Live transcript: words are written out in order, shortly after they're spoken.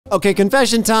Okay,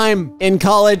 confession time. In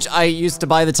college, I used to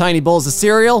buy the tiny bowls of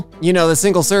cereal, you know, the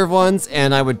single serve ones,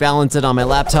 and I would balance it on my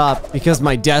laptop because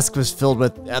my desk was filled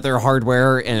with other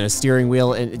hardware and a steering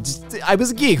wheel, and I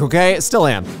was a geek, okay? Still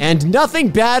am. And nothing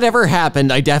bad ever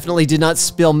happened. I definitely did not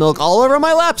spill milk all over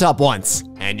my laptop once.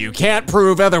 And you can't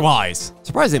prove otherwise.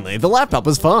 Surprisingly, the laptop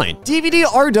was fine. DVD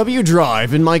RW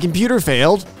drive in my computer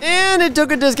failed, and it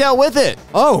took a disk out with it.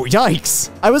 Oh, yikes.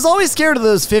 I was always scared of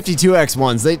those 52X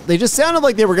ones. They just sounded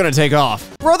like they were gonna take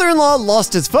off. Brother-in-law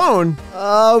lost his phone.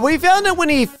 We found it when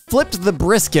he flipped the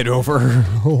brisket over.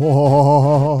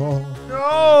 Oh,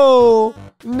 no.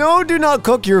 No, do not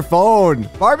cook your phone.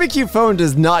 Barbecue phone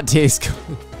does not taste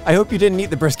good. I hope you didn't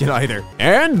eat the brisket either.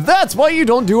 And that's why you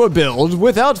don't do a build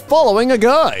without following a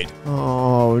guide.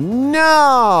 Oh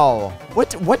no.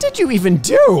 What did you even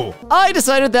do? I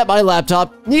decided that my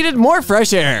laptop needed more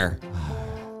fresh air.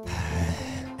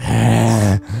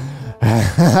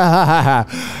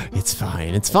 It's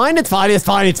fine, it's fine, it's fine, it's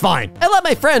fine, it's fine. I let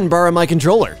my friend borrow my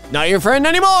controller. Not your friend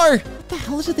anymore. What the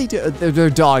hell did they do? Their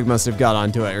dog must have got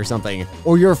onto it or something.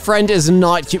 Or your friend is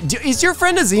not cute. Is your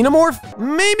friend a xenomorph?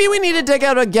 Maybe we need to take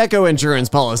out a gecko insurance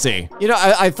policy. You know,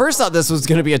 I first thought this was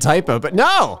gonna be a typo, but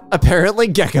no. Apparently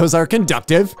geckos are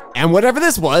conductive, and whatever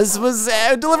this was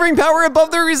delivering power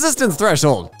above their resistance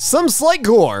threshold. Some slight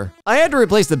gore. I had to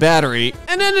replace the battery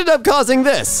and ended up causing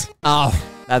this. Oh.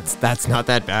 That's not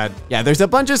that bad. Yeah, there's a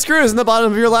bunch of screws in the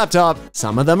bottom of your laptop.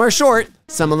 Some of them are short,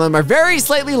 some of them are very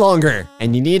slightly longer,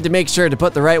 and you need to make sure to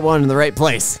put the right one in the right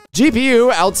place. GPU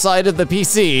outside of the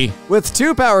PC with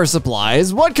 2 power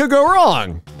supplies. What could go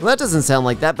wrong? Well, that doesn't sound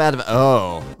like that bad of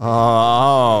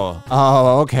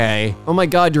okay. Oh my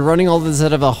God, you're running all this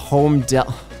out of a home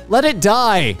Dell. Let it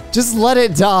die. Just let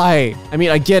it die. I mean,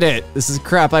 I get it. This is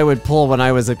crap I would pull when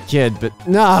I was a kid, but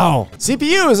no.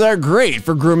 CPUs are great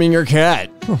for grooming your cat.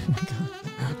 Oh my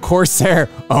God. Corsair.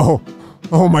 Oh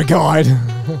my God.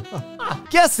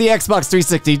 Guess the Xbox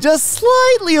 360 just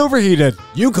slightly overheated.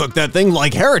 You cooked that thing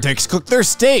like heretics cook their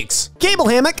steaks. Cable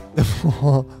hammock.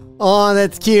 Oh,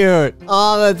 that's cute.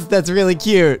 Oh, that's really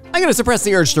cute. I'm gonna suppress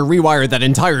the urge to rewire that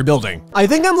entire building. I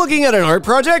think I'm looking at an art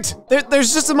project.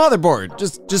 There's just a motherboard,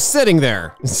 just sitting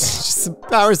there. It's just a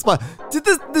power supply. Did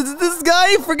this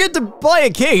guy forget to buy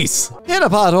a case? Hit a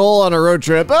pothole on a road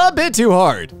trip a bit too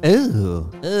hard.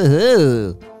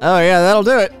 Ooh. Oh yeah, that'll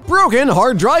do it. Broken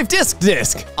hard drive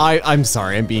disk. I'm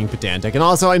sorry, I'm being pedantic. And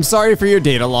also, I'm sorry for your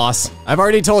data loss. I've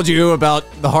already told you about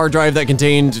the hard drive that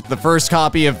contained the first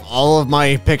copy of all of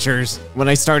my pictures when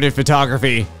I started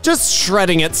photography. Just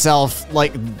shredding itself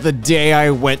like the day I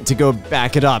went to go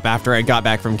back it up after I got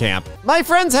back from camp. My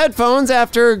friend's headphones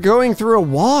after going through a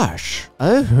wash.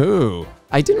 Oh.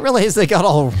 I didn't realize they got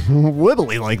all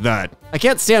wibbly like that. I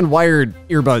can't stand wired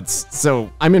earbuds, so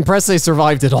I'm impressed they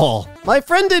survived it all. My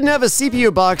friend didn't have a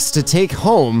CPU box to take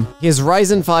home his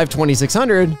Ryzen 5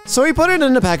 2600, so he put it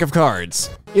in a pack of cards.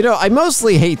 You know, I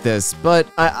mostly hate this, but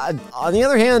on the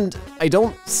other hand, I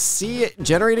don't see it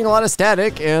generating a lot of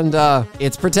static, and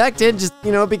it's protected. Just,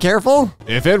 you know, be careful.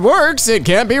 If it works, it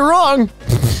can't be wrong.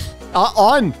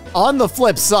 On the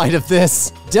flip side of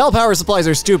this, Dell power supplies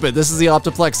are stupid. This is the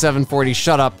Optiplex 740,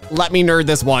 shut up. Let me nerd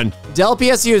this one. Dell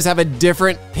PSUs have a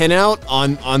different pinout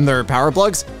on their power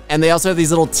plugs, and they also have these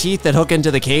little teeth that hook into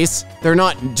the case. They're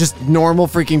not just normal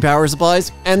freaking power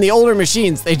supplies. And the older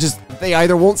machines, they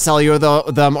either won't sell you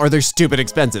them or they're stupid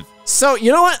expensive. So,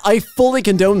 you know what? I fully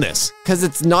condone this, because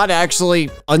it's not actually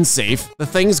unsafe.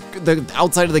 The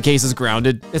outside of the case is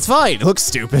grounded. It's fine, it looks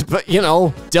stupid, but you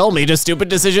know, Dell made a stupid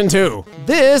decision too.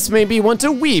 This made me want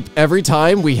to weep every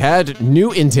time we had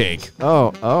new intake.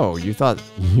 Oh, you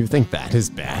think that is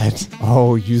bad?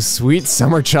 Oh, you sweet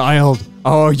summer child.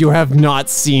 Oh, you have not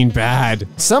seen bad.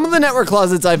 Some of the network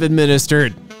closets I've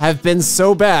administered have been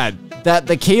so bad that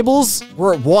the cables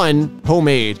were 1,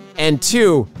 homemade, and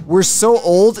 2, were so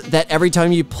old that every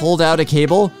time you pulled out a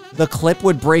cable, the clip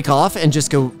would break off and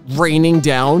just go raining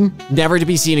down, never to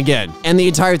be seen again. And the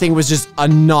entire thing was just a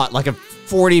knot, like a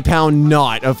 40-pound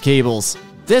knot of cables.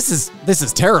 This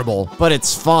is terrible, but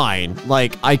it's fine.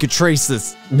 Like, I could trace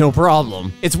this, no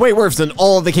problem. It's way worse than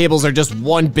all of the cables are just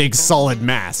one big solid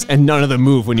mass, and none of them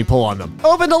move when you pull on them.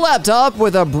 Opened a laptop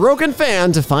with a broken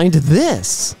fan to find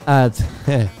this.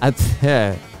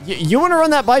 You wanna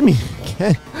run that by me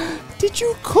again? Did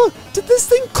you cook Did this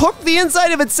thing cook the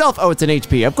inside of itself? Oh, it's an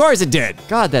HP. Of course it did.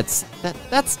 God, that's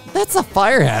a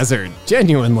fire hazard.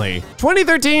 Genuinely.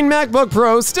 2013 MacBook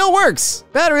Pro still works.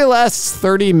 Battery lasts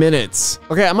 30 minutes.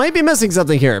 Okay, I might be missing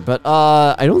something here, but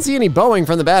I don't see any bowing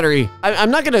from the battery. I'm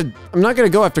not gonna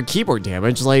go after keyboard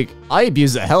damage. Like, I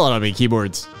abuse the hell out of my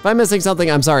keyboards. If I'm missing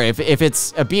something, I'm sorry. If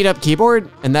it's a beat up keyboard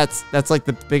and that's like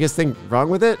the biggest thing wrong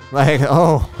with it, like,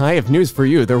 oh, I have news for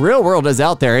you. The real world is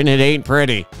out there and it ain't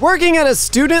pretty. Working at a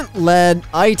student-led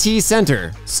IT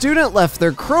center, student left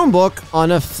their Chromebook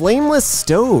on a flameless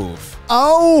stove.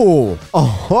 Oh,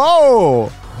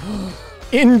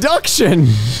 induction.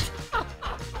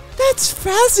 That's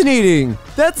fascinating.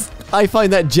 I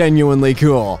find that genuinely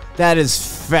cool. That is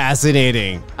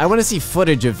fascinating. I want to see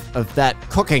footage of that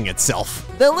cooking itself.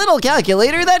 The little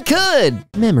calculator that could.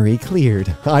 Memory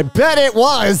cleared. I bet it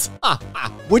was.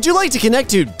 Would you like to connect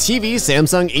to TV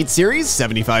Samsung 8 Series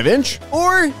 75-inch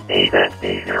or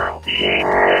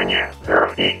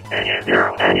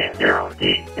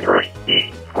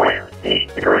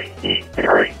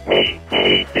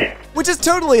which is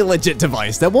totally a legit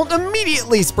device that won't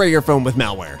immediately spray your phone with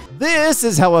malware. This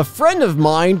is how a friend of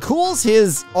mine cools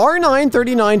his R9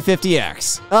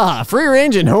 3950X. Free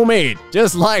range and homemade,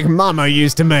 just like Mama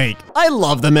used to make. I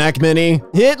love the Mac Mini.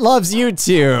 It loves you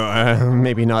too.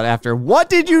 Maybe not after. What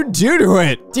did you do to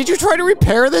it? Did you try to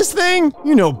repair this thing?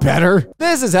 You know better.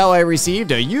 This is how I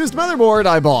received a used motherboard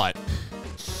I bought.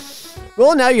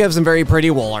 Well, now you have some very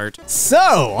pretty wall art.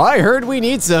 So, I heard we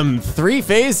need some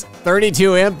 3-phase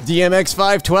 32-amp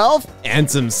DMX512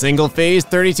 and some single-phase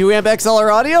 32-amp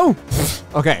XLR audio?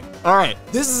 Okay, all right.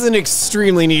 This is an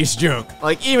extremely niche joke,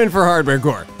 like even for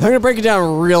Hardwaregore. I'm gonna break it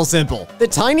down real simple. The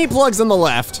tiny plugs on the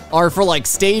left are for like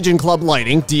stage and club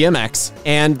lighting, DMX,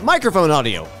 and microphone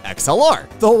audio, XLR.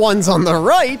 The ones on the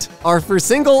right are for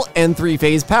single and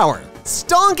 3-phase power.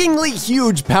 Stonkingly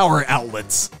huge power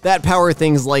outlets that power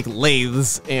things like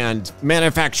lathes and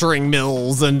manufacturing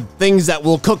mills and things that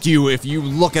will cook you if you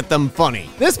look at them funny.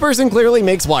 This person clearly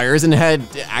makes wires and had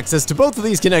access to both of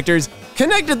these connectors,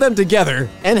 connected them together,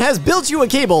 and has built you a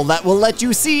cable that will let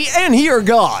you see and hear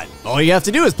God. All you have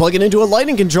to do is plug it into a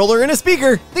lighting controller and a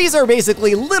speaker. These are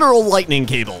basically literal lightning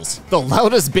cables. The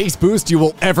loudest bass boost you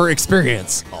will ever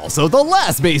experience. Also the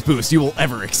last bass boost you will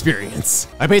ever experience.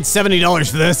 I paid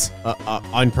 $70 for this.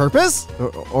 On purpose?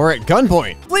 Or at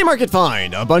gunpoint? Flea market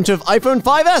find, a bunch of iPhone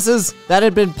 5S's that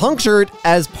had been punctured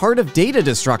as part of data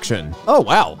destruction. Oh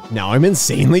wow, now I'm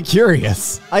insanely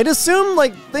curious. I'd assume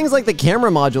like things like the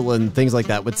camera module and things like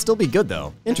that would still be good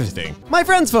though. Interesting. My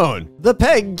friend's phone. The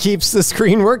peg keeps the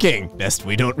screen working. Best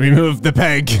we don't remove the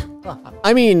peg.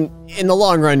 I mean, in the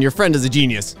long run, your friend is a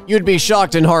genius. You'd be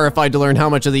shocked and horrified to learn how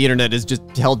much of the internet is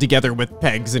just held together with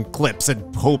pegs and clips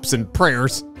and hopes and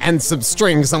prayers and some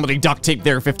string somebody duct taped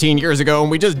there 15 years ago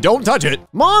and we just don't touch it.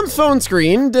 Mom's phone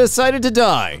screen decided to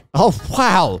die. Oh,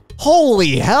 wow.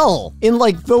 Holy hell. In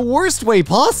like the worst way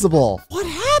possible. What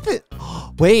happened?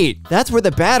 Wait, that's where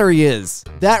the battery is.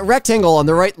 That rectangle on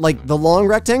the right, like the long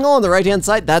rectangle on the right-hand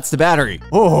side, that's the battery.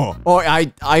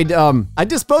 I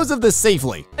disposed of this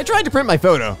safely. I tried to print my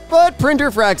photo, but printer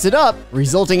fracks it up,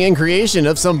 resulting in creation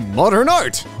of some modern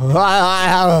art.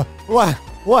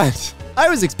 What? I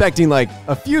was expecting like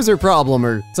a fuser problem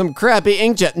or some crappy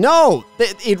inkjet. No,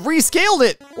 it rescaled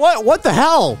it. What the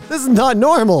hell? This is not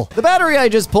normal. The battery I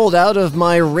just pulled out of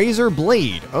my Razer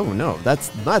Blade. Oh no,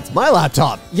 that's my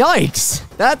laptop. Yikes.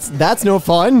 That's no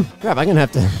fun. Crap, I'm gonna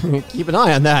have to keep an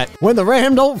eye on that. When the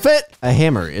RAM don't fit, a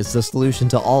hammer is the solution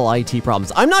to all IT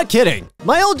problems. I'm not kidding.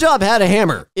 My old job had a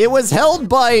hammer. It was held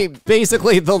by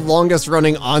basically the longest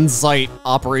running on-site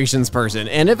operations person,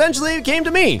 and eventually it came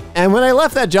to me. And when I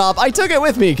left that job, I took it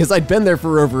with me because I'd been there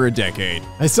for over a decade.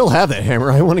 I still have that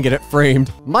hammer. I want to get it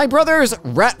framed. My brother's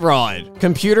rat rod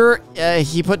computer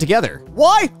he put together.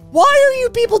 Why are you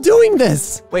people doing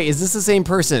this? Wait, is this the same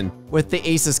person with the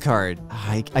Asus card?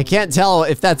 I can't tell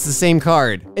if that's the same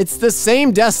card. It's the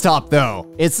same desktop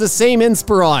though. It's the same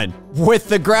Inspiron with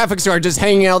the graphics card just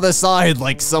hanging out the side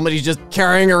like somebody's just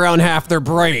carrying around half their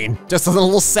brain. Just a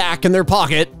little sack in their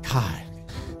pocket. God.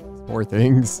 Poor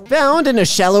things. Found in a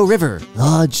shallow river,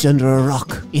 lodged under a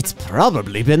rock. It's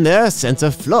probably been there since a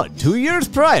flood 2 years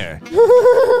prior.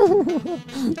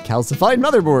 Calcified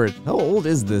motherboard. How old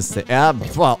is this thing?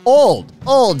 Well,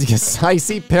 old, because I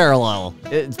see parallel.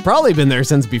 It's probably been there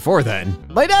since before then.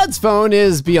 My dad's phone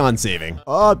is beyond saving.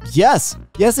 Yes,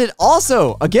 it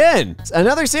also, again,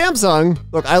 another Samsung.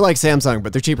 Look, I like Samsung,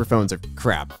 but their cheaper phones are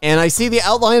crap. And I see the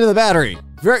outline of the battery.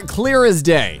 Very clear as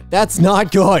day. That's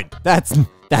not good.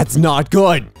 That's not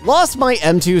good. Lost my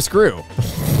M2 screw.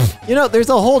 You know, there's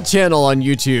a whole channel on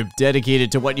YouTube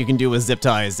dedicated to what you can do with zip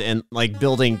ties and like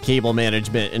building cable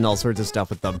management and all sorts of stuff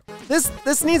with them.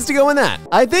 This needs to go in that.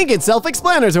 I think it's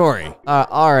self-explanatory.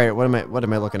 All right, what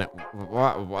am I looking at?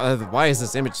 Why is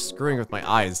this image screwing with my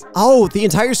eyes? Oh, the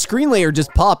entire screen layer just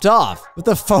popped off, but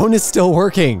the phone is still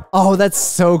working. Oh, that's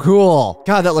so cool.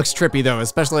 God, that looks trippy though,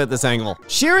 especially at this angle.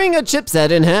 Shearing a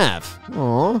chipset in half.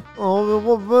 Oh,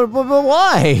 but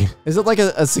why? Is it like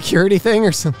a security thing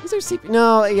or something? Is there CPU?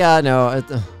 No, yeah, no.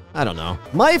 I don't know.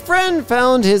 My friend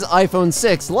found his iPhone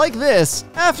 6 like this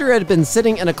after it had been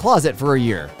sitting in a closet for a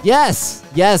year.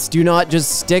 Yes, do not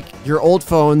just stick your old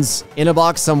phones in a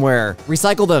box somewhere.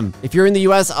 Recycle them. If you're in the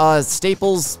US,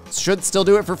 Staples should still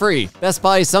do it for free. Best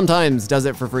Buy sometimes does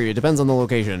it for free. It depends on the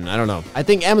location. I don't know. I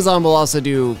think Amazon will also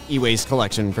do e-waste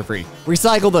collection for free.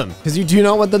 Recycle them, because you do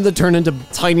not want them to turn into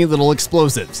tiny little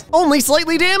explosives. Only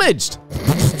slightly damaged.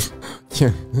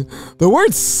 The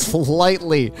word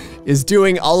slightly is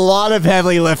doing a lot of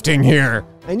heavy lifting here.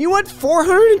 And you want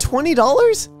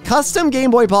 $420? Custom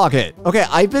Game Boy Pocket. Okay,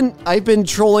 I've been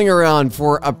trolling around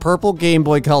for a purple Game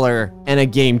Boy Color and a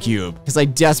GameCube because I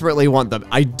desperately want them.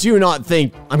 I do not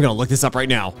think, I'm gonna look this up right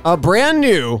now. A brand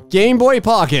new Game Boy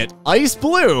Pocket, ice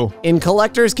blue, in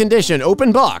collector's condition,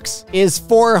 open box, is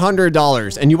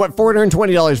 $400. And you want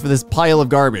 $420 for this pile of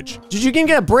garbage. You can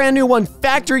get a brand new one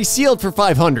factory sealed for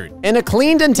 $500 and a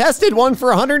cleaned and tested one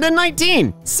for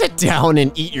 $119. Sit down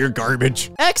and eat your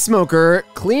garbage. Ex-smoker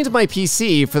cleaned my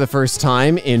PC for the first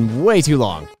time in way too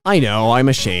long. I know, I'm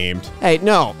ashamed. Hey,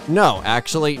 no,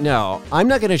 actually, no. I'm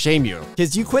not gonna shame you,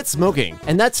 because you quit smoking,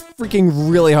 and that's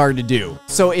freaking really hard to do.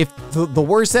 So if the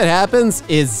worst that happens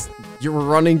is you're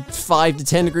running 5 to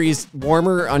 10 degrees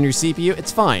warmer on your CPU,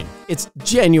 it's fine. It's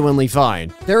genuinely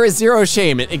fine. There is zero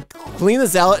shame. Clean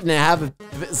this out and have a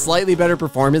slightly better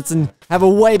performance and have a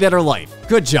way better life.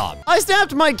 Good job. I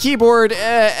snapped my keyboard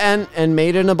and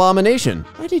made an abomination.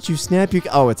 Why did you snap your,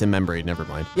 oh, it's a membrane, never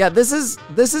mind. Yeah, this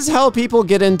is how people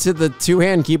get into the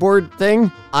two-hand keyboard thing.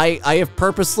 I have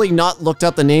purposely not looked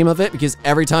up the name of it because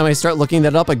every time I start looking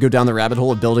that up, I go down the rabbit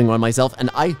hole of building one myself, and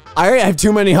I have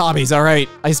too many hobbies, all right?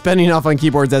 I spend enough on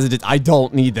keyboards as it is. I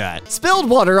don't need that. Spilled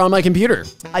water on my computer.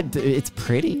 It's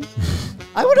pretty.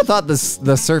 I would have thought the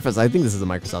Surface, I think this is a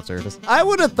Microsoft Surface. I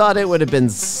would have thought it would have been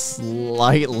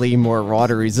slightly more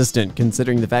water resistant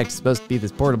considering the fact it's supposed to be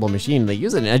this portable machine. They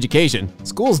use it in education.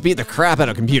 Schools beat the crap out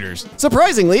of computers.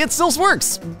 Surprisingly, it still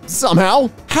works.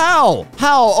 Somehow. How?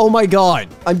 Oh my God.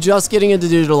 I'm just getting into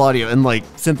digital audio and like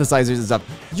synthesizers and stuff.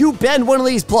 You bend one of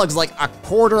these plugs like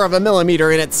 1/4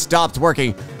 millimeter and it stopped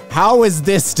working. How is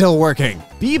this still working?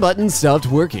 B button stopped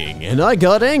working and I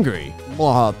got angry.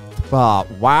 Wow.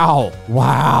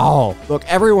 Look,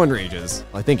 everyone rages.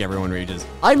 I think everyone rages.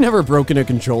 I've never broken a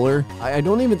controller. I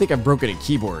don't even think I've broken a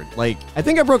keyboard. Like, I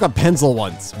think I broke a pencil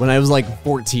once when I was like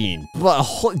 14. But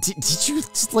did you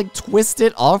just like twist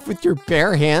it off with your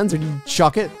bare hands or did you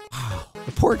chuck it? Wow.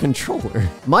 The poor controller.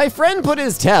 My friend put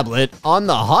his tablet on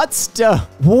the hot stove.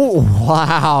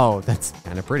 Wow, that's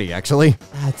kind of pretty, actually.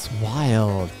 That's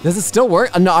wild. Does it still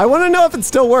work? No, I want to know if it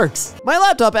still works. My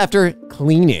laptop after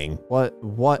cleaning. What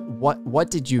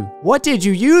did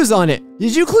you use on it?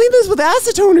 Did you clean this with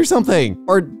acetone or something?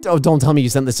 Or oh, don't tell me you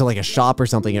sent this to like a shop or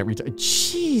something at retail.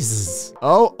 Jesus.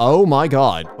 Oh my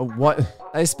God. What?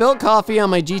 I spilled coffee on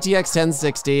my GTX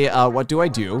 1060. What do?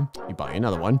 You buy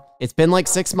another one. It's been like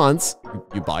 6 months.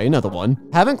 You buy another one.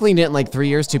 Haven't cleaned it in like 3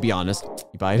 years, to be honest.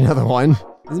 You buy another one.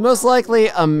 It's most likely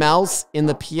a mouse in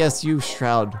the PSU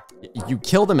shroud. You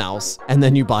kill the mouse, and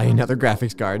then you buy another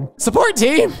graphics card. Support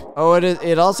team! Oh,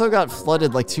 it also got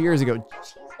flooded like 2 years ago.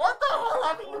 What the hell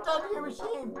have you done to your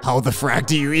machine? How the frack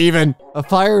do you even? A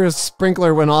fire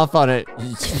sprinkler went off on it.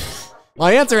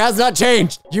 My answer has not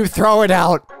changed. You throw it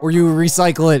out, or you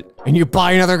recycle it, and you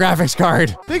buy another graphics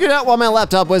card. Figured out while my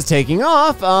laptop was taking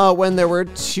off when there were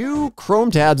 2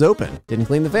 Chrome tabs open. Didn't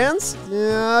clean the fans?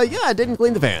 Yeah, I didn't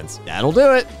clean the fans. That'll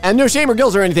do it. And no shame or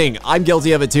guilt or anything. I'm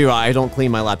guilty of it too. I don't clean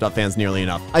my laptop fans nearly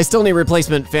enough. I still need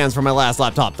replacement fans for my last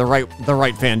laptop. The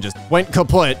right fan just went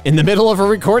kaput in the middle of a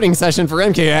recording session for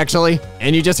EmKay, actually.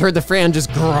 And you just heard the fan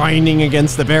just grinding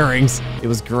against the bearings. It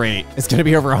was great. It's gonna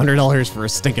be over $100 for a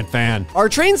stinking fan. Our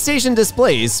train station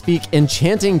displays speak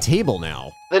enchanting table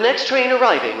now. The next train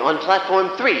arriving on platform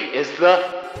 3 is the...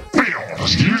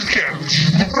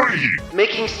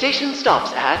 making station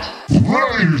stops at...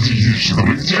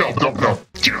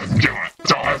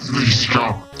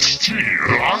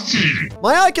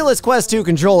 My Oculus Quest 2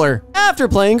 controller after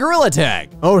playing Gorilla Tag.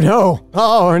 Oh no,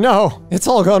 oh no, it's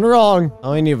all gone wrong.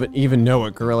 I don't even know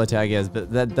what Gorilla Tag is,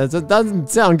 but that doesn't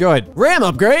sound good. RAM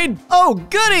upgrade? Oh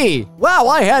goody! Wow,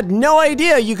 I had no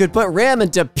idea you could put RAM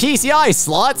into PCI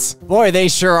slots. Boy, they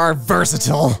sure are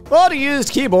versatile. Bought a used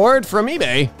keyboard from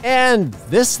eBay, and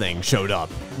this thing showed up.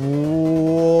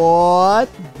 What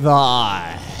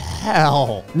the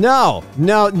hell? No,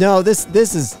 this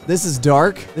is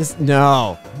dark.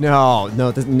 No.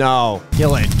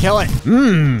 Kill it.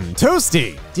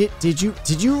 Toasty.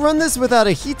 Did you run this without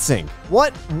a heatsink?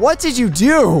 What did you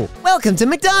do? Welcome to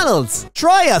McDonald's.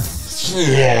 Try a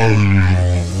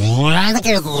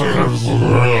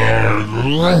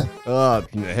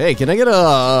hey, can I get a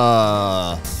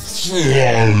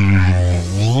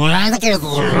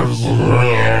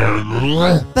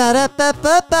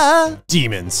Ba-da-ba-ba-ba.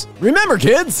 Demons. Remember,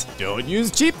 kids, don't use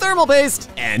cheap thermal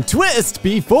paste and twist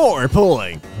before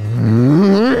pulling.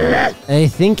 I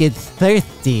think it's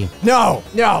thirsty. No,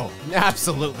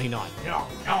 absolutely not. No,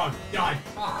 God.